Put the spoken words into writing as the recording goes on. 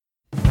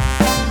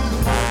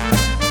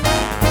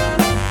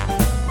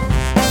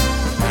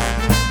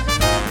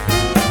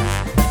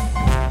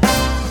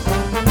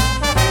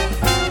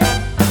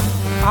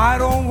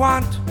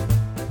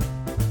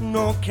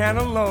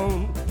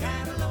Cannelloni.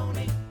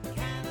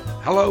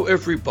 Hello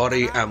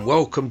everybody and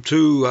welcome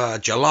to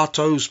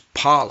Gelato's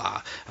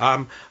Parlour.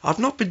 I've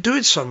not been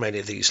doing so many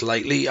of these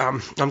lately.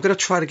 I'm going to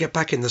try to get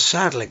back in the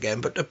saddle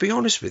again, but to be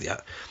honest with you,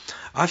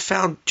 I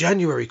found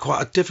January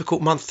quite a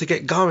difficult month to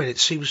get going. It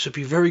seems to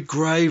be very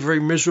grey, very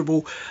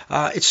miserable.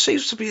 It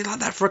seems to be like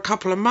that for a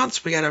couple of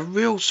months. We had a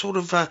real sort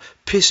of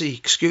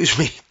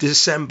pissy,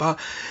 December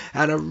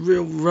and a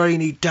real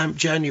rainy, damp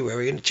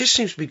January, and it just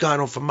seems to be going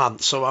on for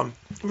months. So I'm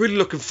really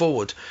looking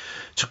forward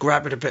to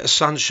grabbing a bit of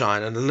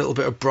sunshine and a little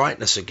bit of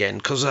brightness again,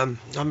 because I'm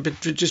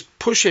just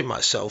pushing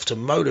myself to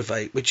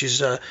motivate, which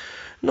is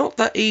not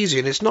that easy,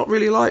 and it's not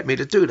really like me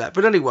to do that.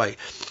 But anyway,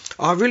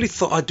 I really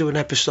thought I'd do an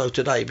episode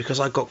today because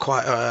I got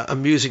quite an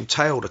amusing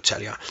tale to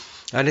tell you,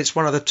 and it's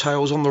one of the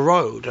tales on the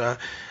road.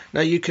 Now,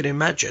 you can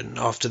imagine,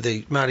 after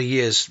the amount of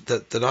years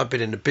that I've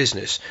been in the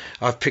business,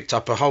 I've picked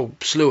up a whole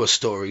slew of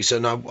stories,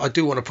 and I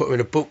do want to put them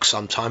in a book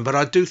sometime, but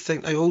I do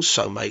think they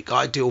also make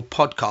ideal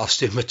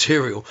podcasting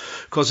material,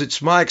 because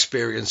it's my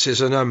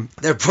experiences, and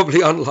they're probably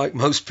unlike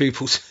most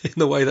people's in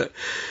the way that,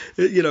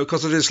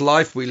 because of this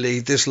life we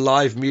lead, this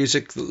live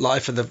music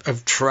life and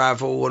of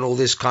travel and all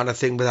this kind of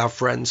thing with our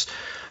friends.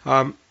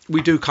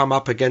 We do come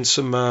up against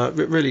some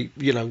really,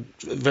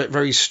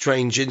 very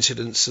strange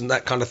incidents and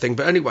that kind of thing.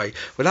 But anyway,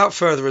 without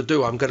further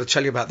ado, I'm going to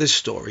tell you about this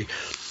story.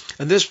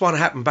 And this one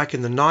happened back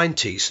in the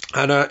 90s,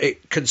 and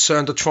it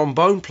concerned a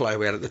trombone player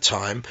we had at the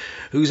time,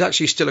 who's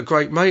actually still a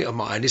great mate of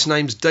mine. His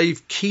name's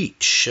Dave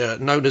Keach,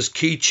 known as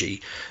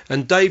Keachy.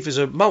 And Dave is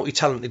a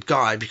multi-talented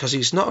guy because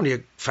he's not only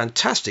a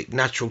fantastic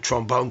natural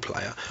trombone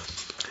player,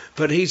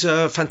 but he's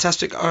a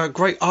fantastic,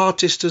 great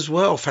artist as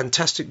well,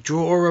 fantastic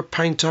drawer,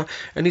 painter,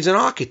 and he's an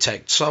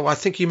architect. So I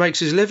think he makes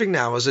his living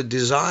now as a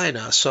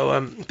designer.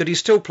 So, but he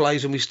still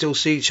plays and we still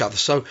see each other.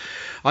 So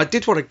I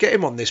did want to get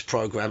him on this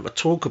program to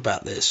talk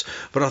about this,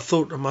 but I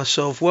thought to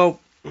myself, well,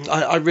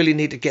 I really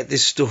need to get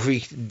this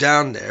story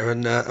down there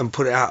and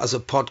put it out as a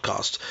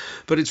podcast.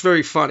 But it's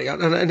very funny,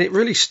 and it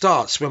really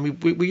starts when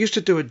we used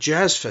to do a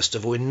jazz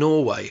festival in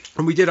Norway,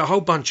 and we did a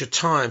whole bunch of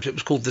times. It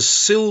was called the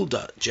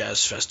Silda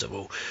Jazz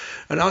Festival,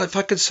 and if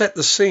I could set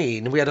the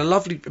scene, we had a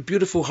lovely,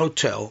 beautiful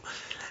hotel,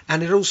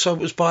 and it also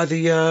was by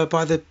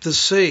the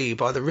sea,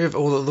 by the river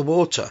or the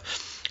water.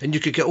 And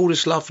you could get all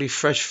this lovely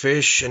fresh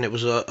fish, and it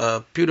was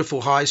a beautiful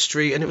high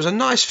street, and it was a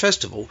nice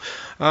festival.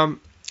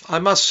 I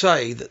must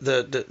say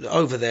that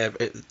over there,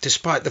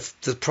 despite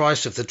the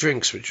price of the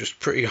drinks, which was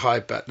pretty high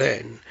back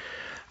then,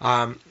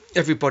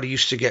 everybody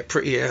used to get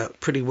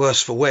pretty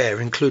worse for wear,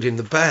 including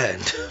the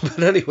band.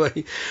 But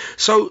anyway,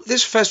 so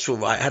this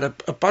festival, right, had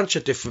a bunch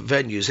of different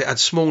venues. It had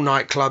small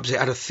nightclubs, it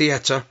had a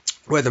theatre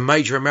where the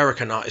major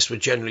American artists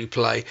would generally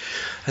play,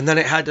 and then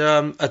it had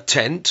a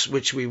tent,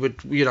 which we would,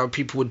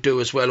 people would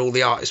do as well. All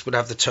the artists would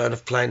have the turn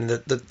of playing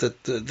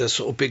the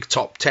sort of big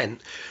top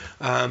tent.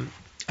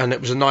 And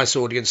it was a nice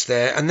audience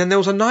there. And then there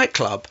was a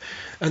nightclub.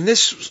 And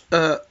this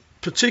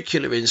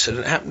particular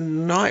incident happened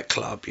in a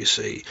nightclub, you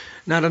see.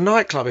 Now, the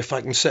nightclub, if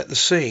I can set the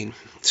scene,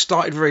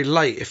 started very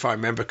late, if I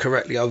remember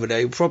correctly, over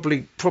there.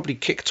 Probably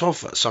kicked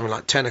off at something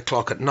like 10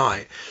 o'clock at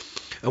night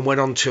and went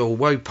on till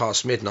way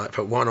past midnight,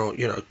 but 1 or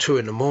 2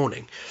 in the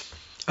morning.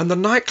 And the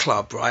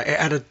nightclub, right, it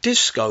had a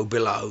disco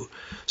below.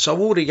 So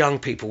all the young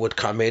people would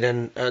come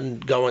in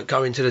and go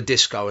into the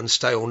disco and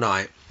stay all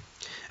night.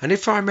 And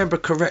if I remember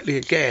correctly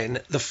again,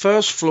 the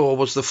first floor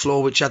was the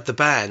floor which had the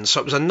band. So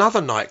it was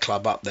another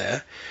nightclub up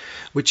there,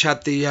 which had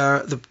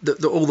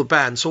all the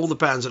bands at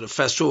the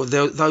festival.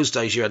 Those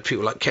days you had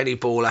people like Kenny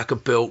Ball, Acker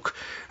Bilk,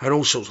 and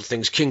all sorts of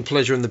things. King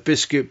Pleasure and the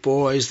Biscuit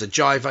Boys, the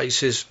Jive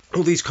Aces,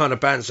 all these kind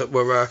of bands that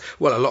were,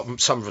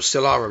 some of them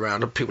still are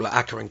around, and people like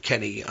Acker and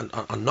Kenny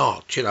are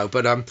not,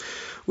 But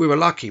we were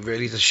lucky,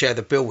 really, to share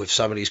the bill with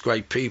some of these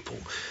great people.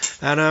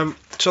 And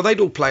so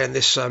they'd all play in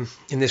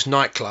this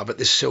nightclub at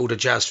this Silda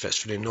Jazz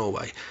Festival in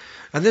Norway.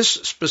 And this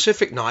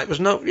specific night was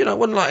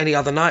wasn't like any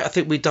other night. I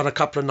think we'd done a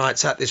couple of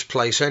nights at this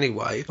place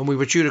anyway, and we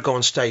were due to go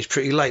on stage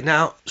pretty late.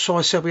 Now, so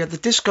I said we had the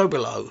disco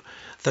below,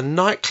 the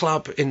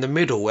nightclub in the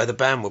middle where the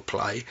band would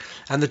play,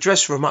 and the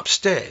dressing room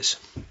upstairs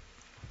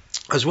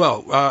as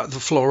well, the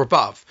floor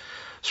above.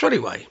 So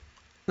anyway,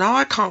 now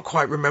I can't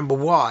quite remember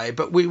why,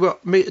 but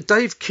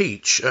Dave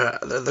Keach,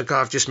 the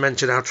guy I've just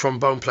mentioned, our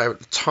trombone player at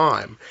the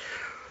time,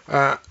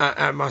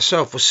 and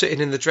myself were sitting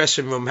in the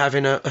dressing room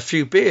having a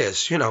few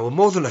beers,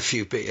 more than a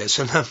few beers,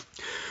 and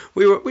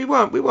we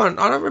weren't.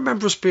 I don't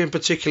remember us being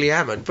particularly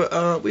hammered,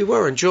 but we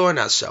were enjoying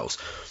ourselves.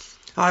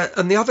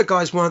 And the other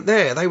guys weren't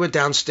there. They were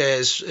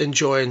downstairs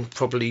enjoying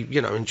company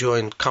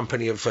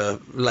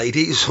of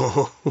ladies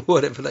or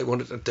whatever they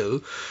wanted to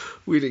do.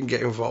 We didn't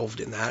get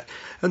involved in that.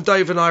 And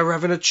Dave and I were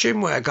having a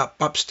chinwag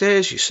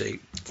upstairs, you see,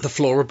 the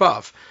floor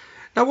above.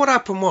 Now, what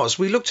happened was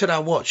we looked at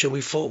our watch and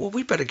we thought, well,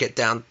 we better get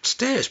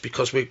downstairs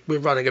because we're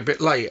running a bit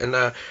late,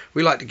 and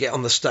we like to get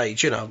on the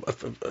stage,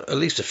 at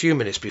least a few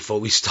minutes before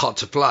we start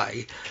to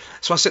play.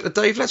 So I said to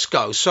Dave, let's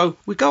go. So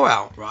we go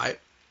out, right?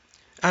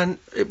 And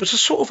it was a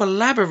sort of a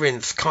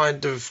labyrinth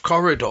kind of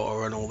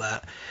corridor and all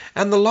that.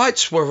 And the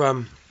lights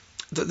were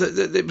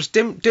it was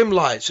dim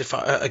lights, if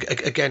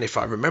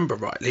I remember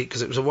rightly,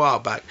 because it was a while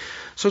back.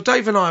 So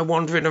Dave and I are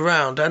wandering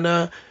around,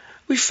 and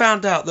we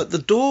found out that the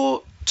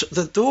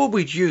door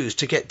we'd used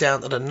to get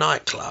down to the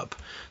nightclub,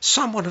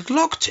 someone had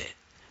locked it.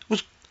 It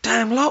was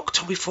damn locked,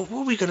 and we thought,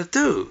 what are we going to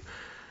do?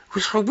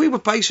 We were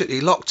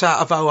basically locked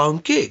out of our own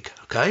gig,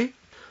 okay?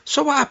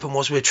 So what happened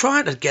was we're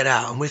trying to get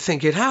out, and we're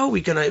thinking, how are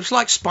we going to... It was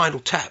like Spinal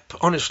Tap,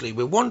 honestly.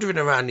 We're wandering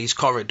around these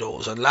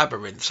corridors and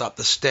labyrinths up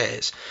the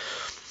stairs,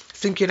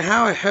 thinking,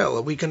 how the hell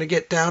are we going to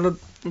get down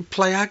and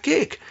play our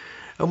gig?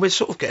 And we're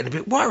sort of getting a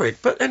bit worried.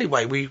 But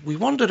anyway, we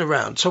wandered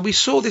around. So we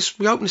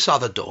opened this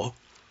other door,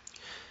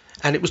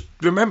 and it was,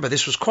 remember,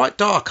 this was quite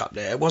dark up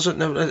there. It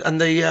wasn't,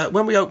 and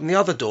when we opened the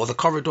other door, the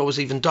corridor was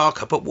even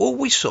darker. But all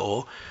we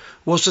saw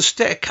was the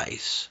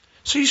staircase.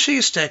 So you see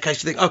a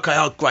staircase, you think, okay,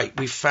 oh great,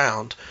 we've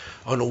found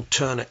an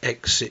alternate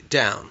exit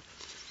down.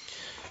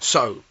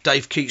 So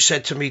Dave Keats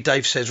said to me,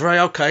 Dave says, Ray,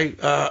 okay,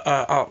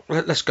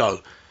 let's go.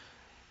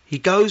 He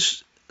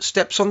goes,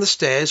 steps on the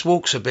stairs,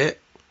 walks a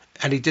bit,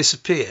 and he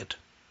disappeared.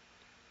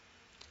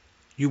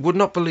 You would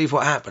not believe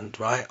what happened,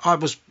 right? I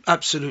was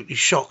absolutely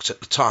shocked at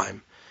the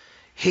time.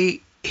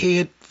 He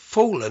had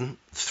fallen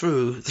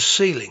through the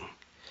ceiling.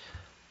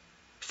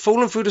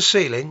 Fallen through the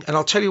ceiling, and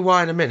I'll tell you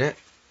why in a minute.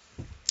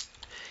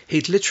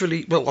 He'd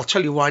literally, well, I'll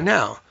tell you why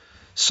now.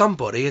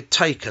 Somebody had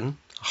taken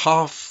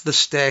half the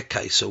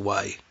staircase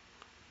away.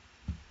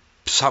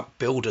 Some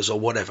builders or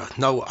whatever.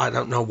 No, I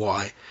don't know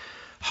why.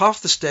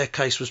 Half the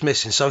staircase was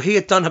missing. So he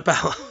had done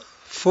about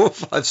 4 or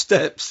 5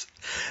 steps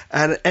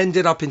and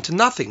ended up into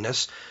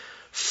nothingness,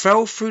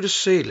 fell through the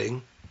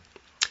ceiling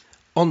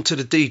onto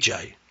the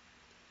DJ.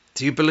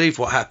 Do you believe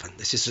what happened?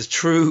 This is a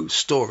true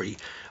story.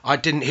 I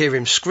didn't hear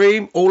him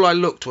scream. All I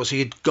looked was he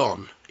had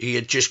gone. He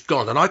had just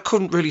gone. And I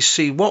couldn't really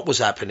see what was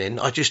happening.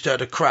 I just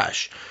heard a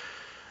crash.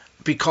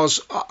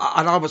 Because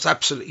I was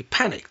absolutely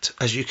panicked,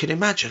 as you can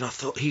imagine. I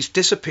thought, he's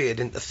disappeared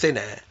into thin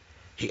air.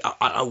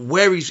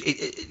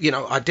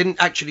 I didn't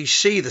actually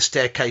see the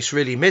staircase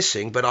really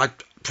missing, but I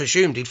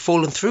presumed he'd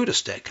fallen through the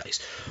staircase.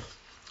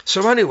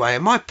 So anyway,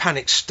 in my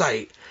panicked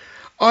state,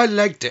 I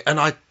legged it, and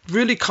I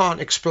really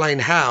can't explain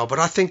how, but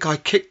I think I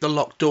kicked the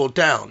locked door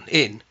down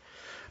in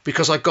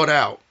because I got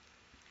out.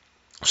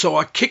 So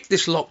I kicked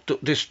this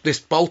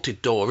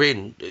bolted door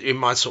in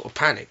my sort of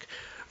panic,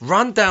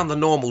 run down the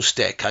normal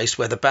staircase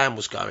where the band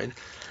was going.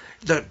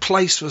 The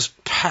place was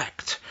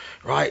packed,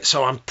 right?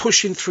 So I'm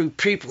pushing through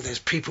people. There's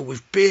people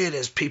with beer,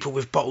 there's people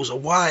with bottles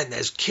of wine,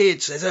 there's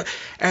kids,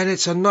 and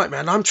it's a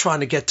nightmare. And I'm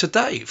trying to get to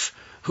Dave,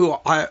 who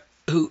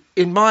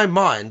in my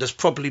mind has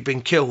probably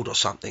been killed or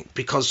something,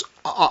 because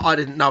I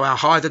didn't know how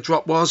high the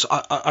drop was,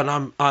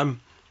 and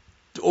I'm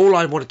all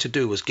I wanted to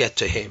do was get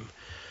to him.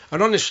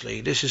 And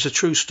honestly, this is a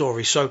true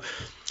story. So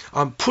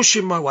I'm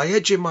pushing my way,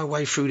 edging my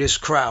way through this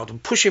crowd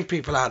and pushing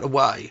people out of the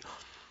way,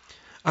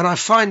 and I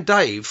find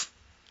Dave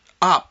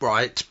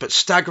upright but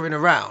staggering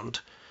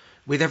around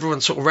with everyone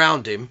sort of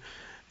around him,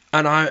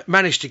 and I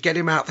managed to get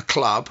him out of the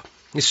club.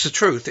 It's the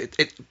truth.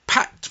 It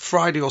packed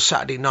Friday or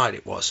Saturday night.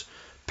 It was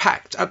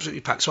packed,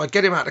 absolutely packed. So I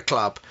get him out of the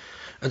club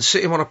and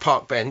sit him on a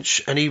park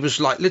bench, and he was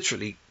like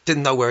literally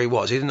didn't know where he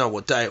was. He didn't know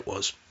what day it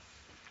was.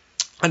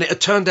 And it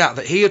had turned out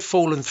that he had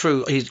fallen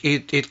through.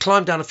 He'd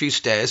climbed down a few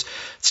stairs.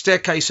 The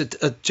staircase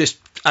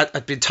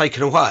had been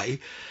taken away.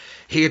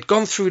 He had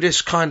gone through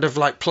this kind of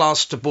like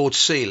plasterboard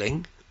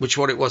ceiling, which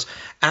what it was,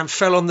 and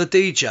fell on the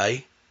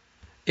DJ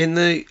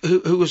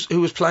who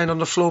was playing on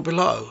the floor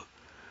below.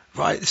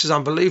 Right, this is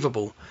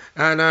unbelievable.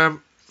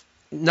 And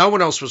no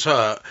one else was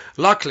hurt.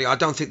 Luckily, I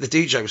don't think the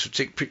DJ was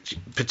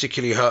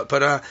particularly hurt.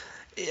 But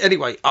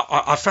anyway,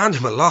 I found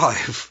him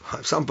alive.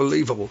 It's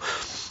unbelievable.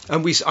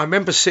 And I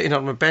remember sitting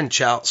on a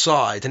bench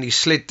outside, and he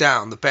slid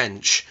down the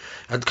bench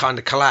and kind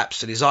of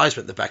collapsed, and his eyes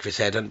went in the back of his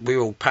head, and we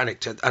all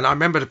panicked. And I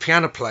remember the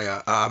piano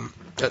player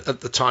at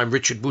the time,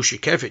 Richard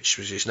Bushikevich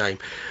was his name.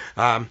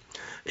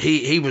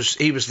 He was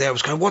there,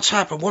 was going, what's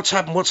happened?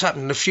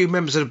 And a few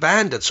members of the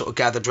band had sort of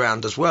gathered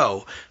round as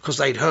well, because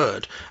they'd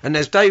heard. And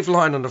there's Dave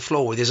lying on the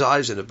floor with his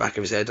eyes in the back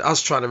of his head,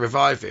 us trying to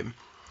revive him.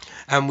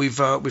 And we've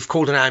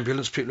called an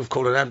ambulance. People have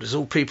called an ambulance.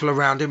 All people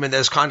around him, and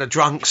there's kind of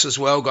drunks as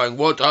well going,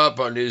 what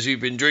happened? Has he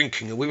been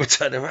drinking? And we were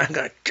turning around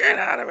going, get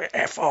out of it,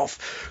 F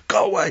off,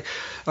 go away.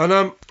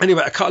 And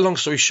anyway, to cut a long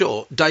story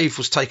short, Dave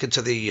was taken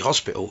to the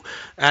hospital,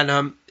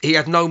 and he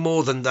had no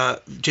more than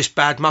just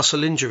bad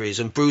muscle injuries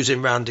and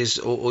bruising around his,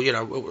 or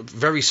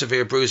very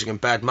severe bruising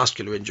and bad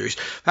muscular injuries.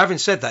 Having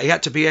said that, he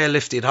had to be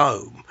airlifted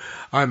home.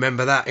 I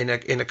remember that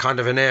in a kind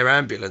of an air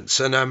ambulance,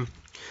 and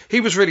he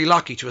was really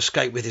lucky to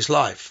escape with his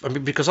life. I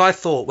mean, because I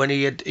thought when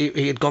he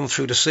had gone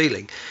through the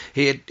ceiling,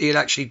 he had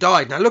actually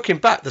died. Now looking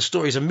back, the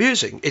story's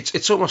amusing.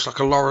 It's almost like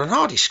a Laurel and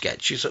Hardy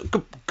sketch. You sort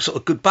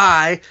of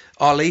goodbye,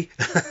 Ollie,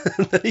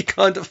 and then he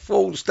kind of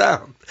falls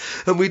down,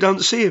 and we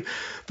don't see him.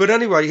 But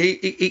anyway,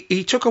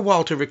 he took a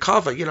while to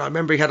recover. I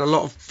remember he had a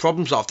lot of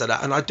problems after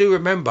that, and I do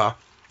remember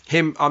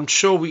him. I'm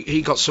sure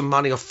he got some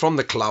money off from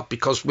the club,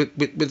 because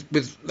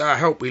with our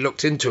help we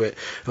looked into it,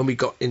 and we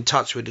got in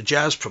touch with the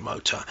jazz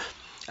promoter.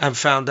 And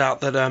found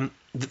out that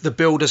the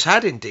builders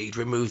had indeed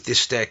removed this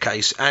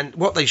staircase, and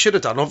what they should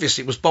have done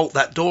obviously was bolt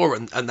that door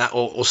and that,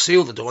 or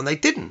seal the door, and they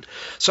didn't.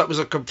 So it was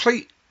a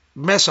complete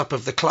mess up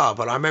of the club,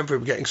 and I remember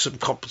him getting some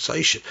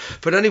compensation.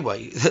 But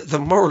anyway, the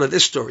moral of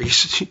this story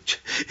is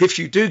if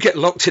you do get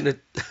locked in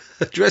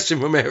a dressing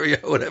room area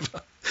or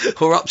whatever,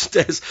 or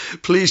upstairs,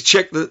 please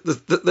check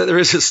that there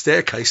is a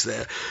staircase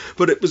there.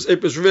 But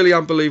it was really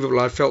unbelievable.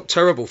 I felt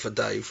terrible for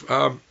Dave.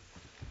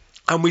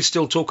 And we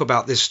still talk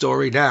about this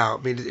story now.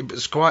 I mean, it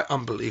was quite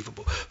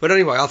unbelievable. But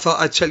anyway, I thought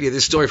I'd tell you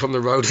this story from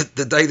the road,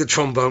 the day the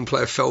trombone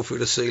player fell through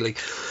the ceiling.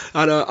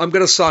 And I'm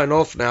going to sign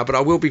off now, but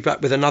I will be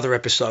back with another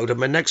episode. And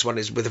my next one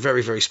is with a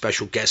very, very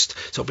special guest.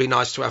 So it'll be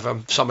nice to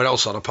have someone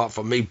else on apart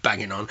from me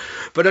banging on.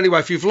 But anyway,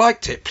 if you've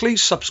liked it,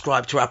 please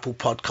subscribe to Apple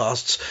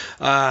Podcasts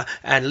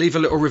and leave a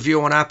little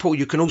review on Apple.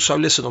 You can also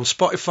listen on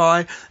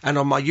Spotify and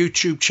on my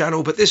YouTube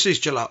channel. But this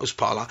is Gelato's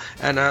Parlour.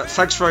 And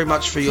thanks very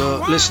much for your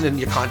listening and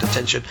your kind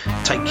attention.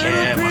 Take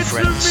care, my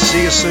friends.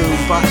 See you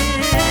soon. Bye.